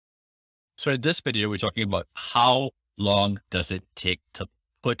So in this video, we're talking about how long does it take to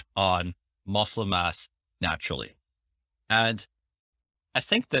put on muscle mass naturally. And I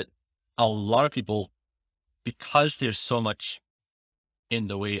think that a lot of people, because there's so much in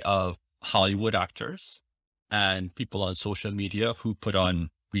the way of Hollywood actors and people on social media who put on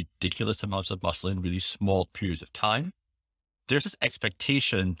ridiculous amounts of muscle in really small periods of time, there's this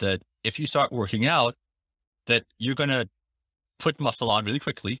expectation that if you start working out, that you're going to put muscle on really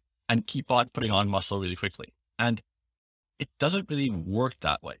quickly and keep on putting on muscle really quickly. And it doesn't really work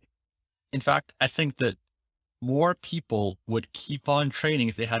that way. In fact, I think that more people would keep on training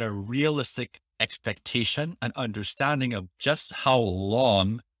if they had a realistic expectation and understanding of just how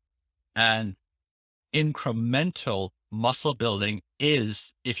long and incremental muscle building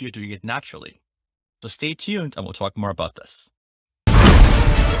is if you're doing it naturally. So stay tuned and we'll talk more about this.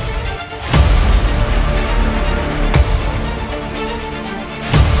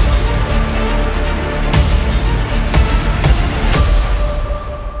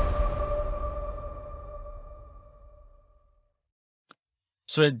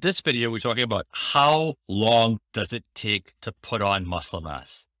 So in this video, we're talking about how long does it take to put on muscle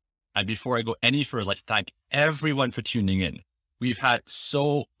mass. And before I go any further, I'd like to thank everyone for tuning in. We've had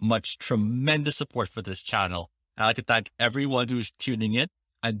so much tremendous support for this channel. And I'd like to thank everyone who's tuning in,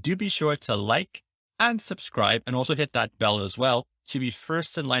 and do be sure to like and subscribe and also hit that bell as well to be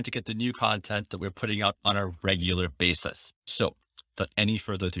first in line to get the new content that we're putting out on a regular basis. So without any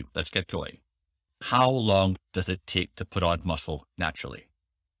further ado, let's get going. How long does it take to put on muscle naturally?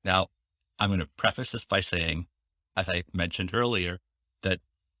 Now, I'm going to preface this by saying, as I mentioned earlier, that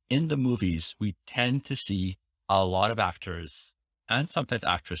in the movies, we tend to see a lot of actors and sometimes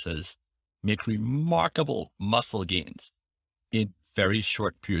actresses make remarkable muscle gains in very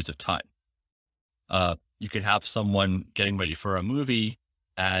short periods of time. You can have someone getting ready for a movie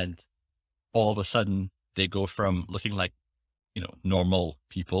and all of a sudden they go from looking like, normal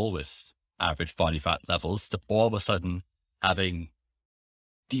people with average body fat levels to all of a sudden having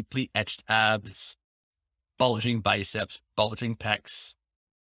deeply etched abs, bulging biceps, bulging pecs.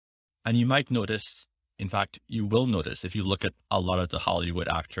 And you might notice, in fact, you will notice if you look at a lot of the Hollywood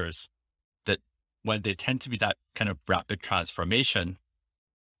actors, that when they tend to be that kind of rapid transformation,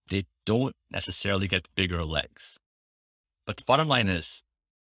 they don't necessarily get bigger legs. But the bottom line is,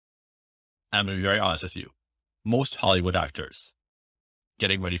 I'm going to be very honest with you, most Hollywood actors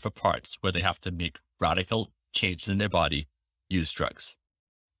getting ready for parts where they have to make radical changes in their body use drugs.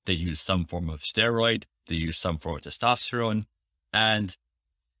 They use some form of steroid, they use some form of testosterone, and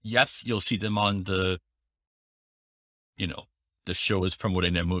yes, you'll see them on the shows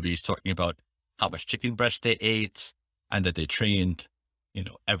promoting their movies, talking about how much chicken breast they ate and that they trained,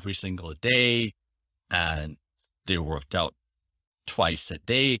 every single day and they worked out twice a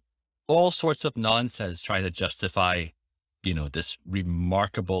day, all sorts of nonsense trying to justify, this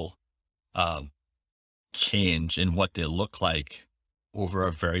remarkable change in what they look like over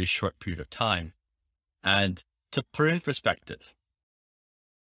a very short period of time. And to put it in perspective,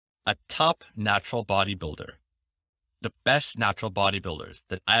 a top natural bodybuilder, the best natural bodybuilders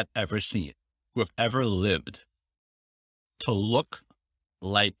that I've ever seen, who have ever lived, to look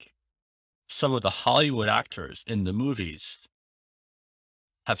like some of the Hollywood actors in the movies,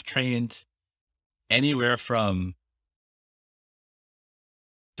 have trained anywhere from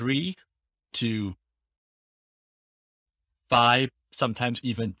 3 to 5, sometimes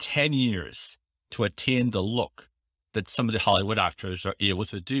even 10 years to attain the look that some of the Hollywood actors are able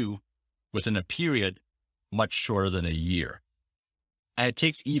to do within a period much shorter than a year. And it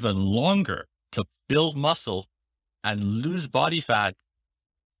takes even longer to build muscle and lose body fat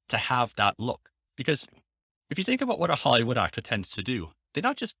to have that look. Because if you think about what a Hollywood actor tends to do, they're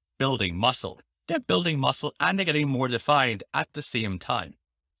not just building muscle, they're building muscle and they're getting more defined at the same time.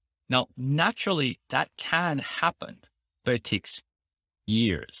 Now, naturally, that can happen, but it takes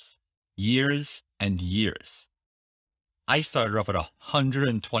years and years. I started off at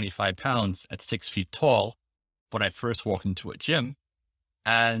 125 pounds at 6 feet tall when I first walked into a gym.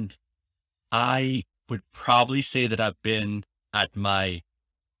 And I would probably say that I've been at my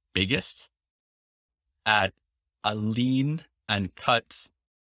biggest at a lean and cut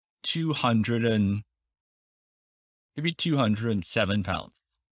 207 pounds.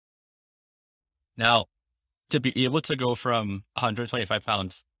 Now, to be able to go from 125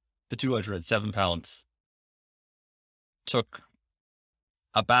 pounds to 207 pounds took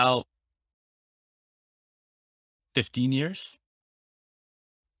about 15 years.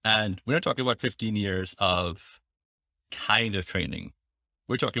 And we're not talking about 15 years of kind of training.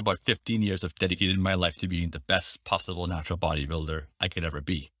 We're talking about 15 years of dedicating my life to being the best possible natural bodybuilder I could ever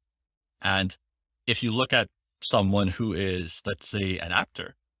be. And if you look at someone who is, let's say, an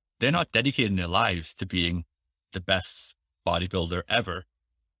actor, they're not dedicating their lives to being the best bodybuilder ever.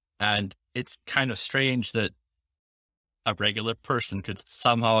 And it's kind of strange that a regular person could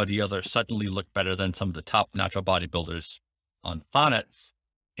somehow or the other suddenly look better than some of the top natural bodybuilders on the planet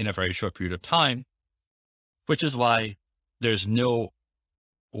in a very short period of time, which is why there's no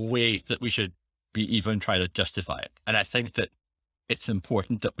way that we should be even trying to justify it. And I think that it's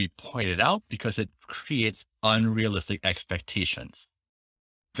important that we point it out because it creates unrealistic expectations,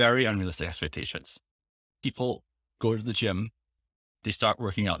 very unrealistic expectations. People go to the gym, they start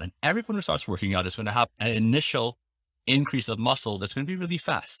working out, and everyone who starts working out is going to have an initial increase of muscle that's going to be really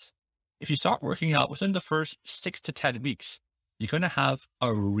fast. If you start working out within the first 6 to 10 weeks, you're going to have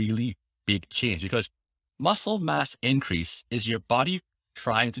a really big change because muscle mass increase is your body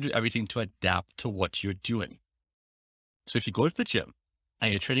trying to do everything to adapt to what you're doing. So if you go to the gym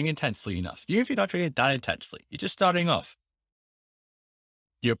and you're training intensely enough, even if you're not training that intensely, you're just starting off,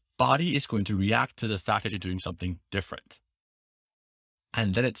 your body is going to react to the fact that you're doing something different.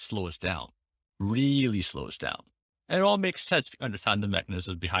 And then it slows down, really slows down. And it all makes sense if you understand the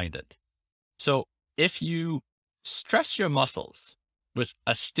mechanism behind it. So if you stress your muscles with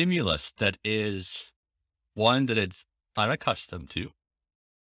a stimulus that is one that it's unaccustomed to,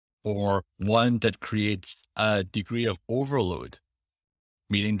 or one that creates a degree of overload,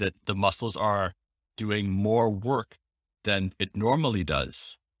 meaning that the muscles are doing more work than it normally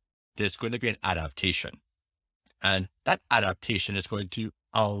does, there's going to be an adaptation. And that adaptation is going to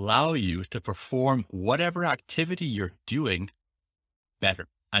allow you to perform whatever activity you're doing better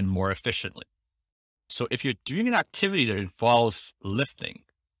and more efficiently. So if you're doing an activity that involves lifting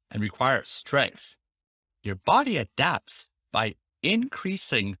and requires strength, your body adapts by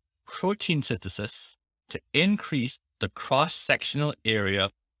increasing protein synthesis to increase the cross-sectional area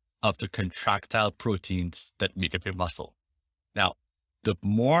of the contractile proteins that make up your muscle. Now, the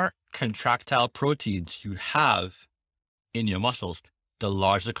more contractile proteins you have in your muscles, the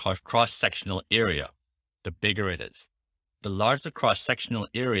larger the cross-sectional area, the bigger it is. The larger the cross-sectional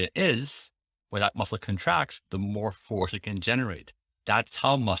area is, when that muscle contracts, the more force it can generate. That's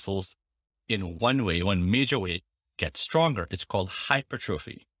how muscles, in one way, one major way, get stronger. It's called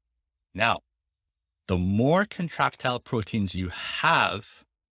hypertrophy. Now, the more contractile proteins you have,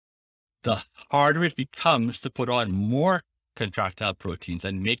 the harder it becomes to put on more contractile proteins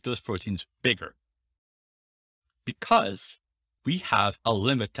and make those proteins bigger, because we have a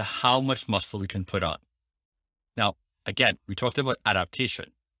limit to how much muscle we can put on. Now, again, we talked about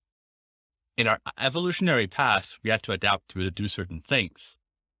adaptation. In our evolutionary past, we had to adapt to do certain things,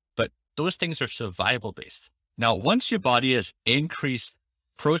 but those things are survival based. Now, once your body has increased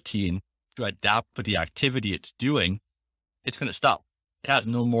protein to adapt for the activity it's doing, it's going to stop. It has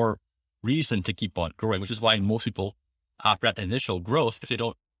no more reason to keep on growing, which is why most people, after that initial growth, if they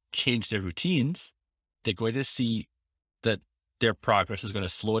don't change their routines, they're going to see that their progress is going to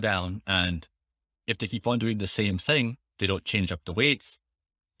slow down. And if they keep on doing the same thing, they don't change up the weights,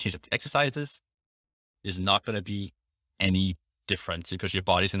 change up the exercises, there's not going to be any difference, because your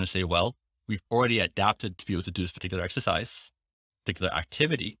body's going to say, well, we've already adapted to be able to do this particular exercise, particular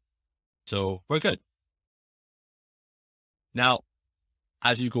activity, so we're good. Now,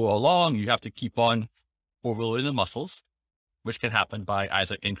 as you go along, you have to keep on overloading the muscles, which can happen by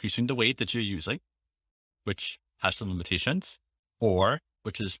either increasing the weight that you're using, which has some limitations, or,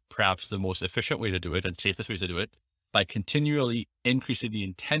 which is perhaps the most efficient way to do it and safest way to do it, by continually increasing the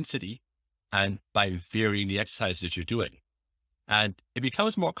intensity and by varying the exercise that you're doing. And it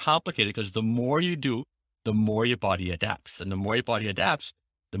becomes more complicated because the more you do, the more your body adapts. And the more your body adapts,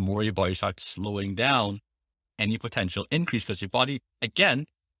 the more your body starts slowing down any potential increase, because your body, again,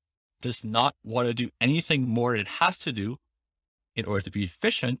 does not want to do anything more than it has to do in order to be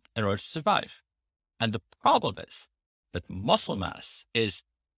efficient, in order to survive. And the problem is that muscle mass is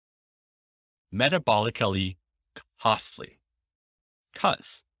metabolically costly,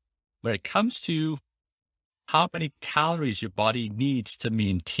 because when it comes to how many calories your body needs to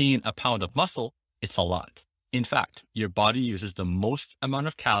maintain a pound of muscle, it's a lot. In fact, your body uses the most amount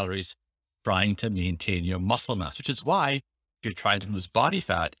of calories trying to maintain your muscle mass, which is why if you're trying to lose body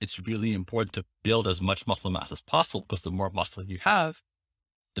fat, it's really important to build as much muscle mass as possible, because the more muscle you have,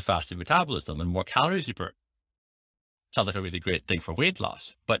 the faster metabolism and more calories you burn. Sounds like a really great thing for weight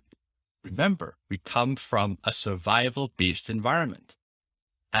loss. But remember, we come from a survival-based environment.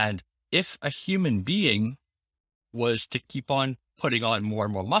 And if a human being was to keep on putting on more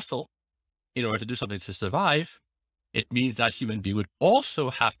and more muscle in order to do something to survive, it means that human being would also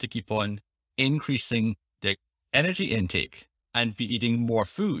have to keep on increasing their energy intake and be eating more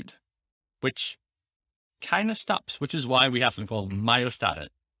food which kind of stops, which is why we have something called myostatin.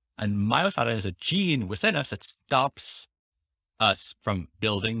 And myostatin is a gene within us that stops us from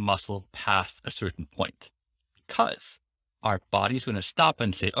building muscle past a certain point, because our body's going to stop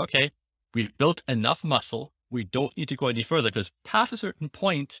and say, okay, we've built enough muscle. We don't need to go any further, because past a certain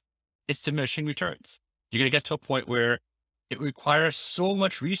point, it's diminishing returns. You're going to get to a point where it requires so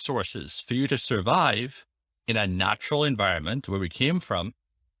much resources for you to survive in a natural environment where we came from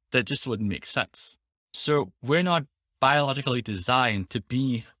that just wouldn't make sense. So we're not biologically designed to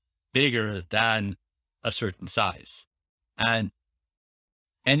be bigger than a certain size. And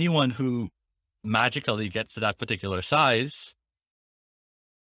anyone who magically gets to that particular size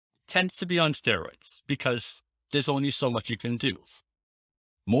tends to be on steroids, because there's only so much you can do.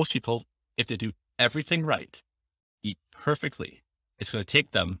 Most people, if they do everything right, eat perfectly, it's going to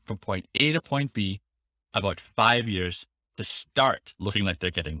take them from point A to point B about 5 years to start looking like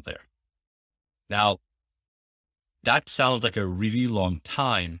they're getting there. Now, that sounds like a really long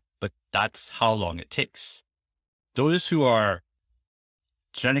time, but that's how long it takes. Those who are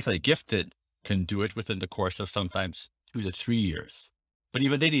genetically gifted can do it within the course of sometimes 2 to 3 years, but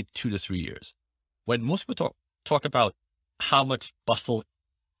even they need 2 to 3 years. When most people talk about how much muscle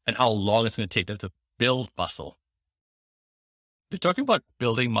and how long it's going to take them to build muscle, they're talking about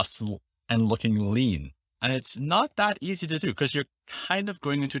building muscle and looking lean. And it's not that easy to do, because you're kind of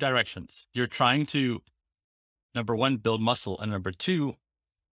going in two directions. You're trying to, number one, build muscle, and number two,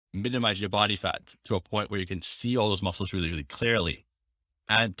 minimize your body fat to a point where you can see all those muscles really, really clearly.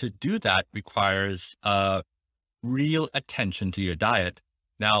 And to do that requires real attention to your diet.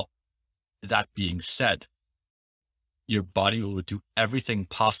 Now, that being said, your body will do everything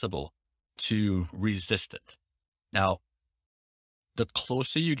possible to resist it. Now, the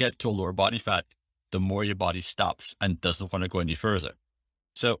closer you get to a lower body fat, the more your body stops and doesn't want to go any further.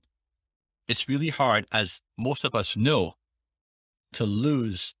 So it's really hard, as most of us know, to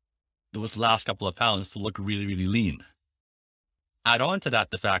lose those last couple of pounds to look really, really lean. Add on to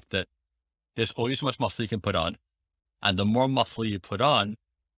that the fact that there's only so much muscle you can put on. And the more muscle you put on,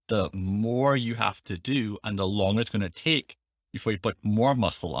 the more you have to do and the longer it's going to take before you put more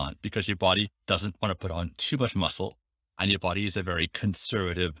muscle on, because your body doesn't want to put on too much muscle, and your body is a very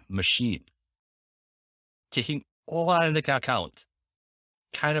conservative machine. Taking all that into account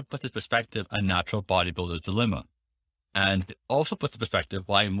kind of puts in perspective a natural bodybuilder's dilemma. And it also puts in perspective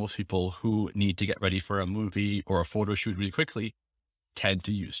why most people who need to get ready for a movie or a photo shoot really quickly tend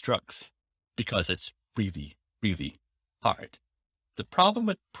to use drugs, because it's really, really hard. The problem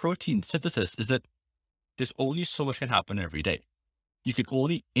with protein synthesis is that there's only so much can happen every day. You can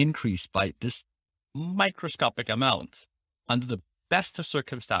only increase by this microscopic amount under the best of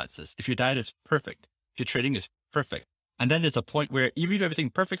circumstances. If your diet is perfect, if your training is perfect, and then there's a point where even if you do everything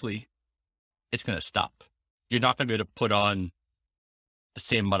perfectly, it's going to stop. You're not going to be able to put on the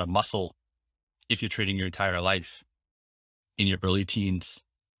same amount of muscle if you're training your entire life in your early teens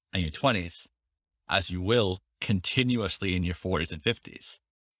and your 20s as you will continuously in your 40s and 50s.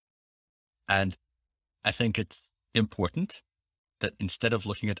 And I think it's important that instead of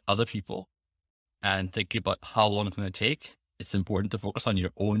looking at other people and thinking about how long it's going to take, it's important to focus on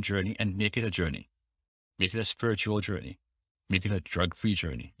your own journey and make it a journey. Make it a spiritual journey. Make it a drug-free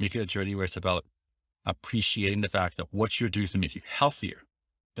journey. Make it a journey where it's about appreciating the fact that what you're doing is to make you healthier,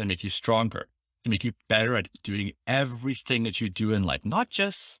 to make you stronger, to make you better at doing everything that you do in life. Not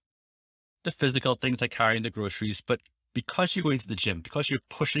just the physical things like carrying the groceries, but because you're going to the gym, because you're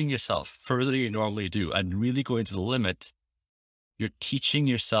pushing yourself further than you normally do and really going to the limit, you're teaching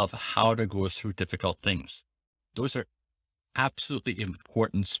yourself how to go through difficult things. Those are absolutely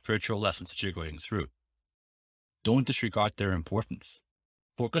important spiritual lessons that you're going through. Don't disregard their importance.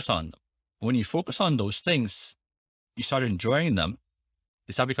 Focus on them. When you focus on those things, you start enjoying them.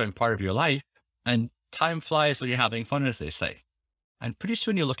 They start becoming part of your life, and time flies when you're having fun, as they say. And pretty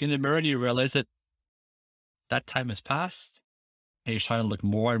soon you look in the mirror and you realize that that time has passed, and you're trying to look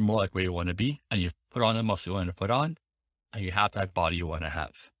more and more like where you want to be, and you put on the muscle you want to put on, and you have that body you want to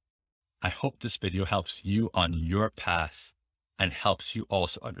have. I hope this video helps you on your path and helps you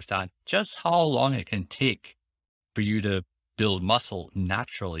also understand just how long it can take for you to build muscle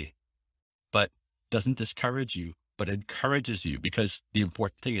naturally, but doesn't discourage you, but encourages you, because the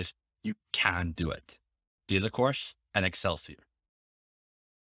important thing is you can do it. Stay the course and Excelsior.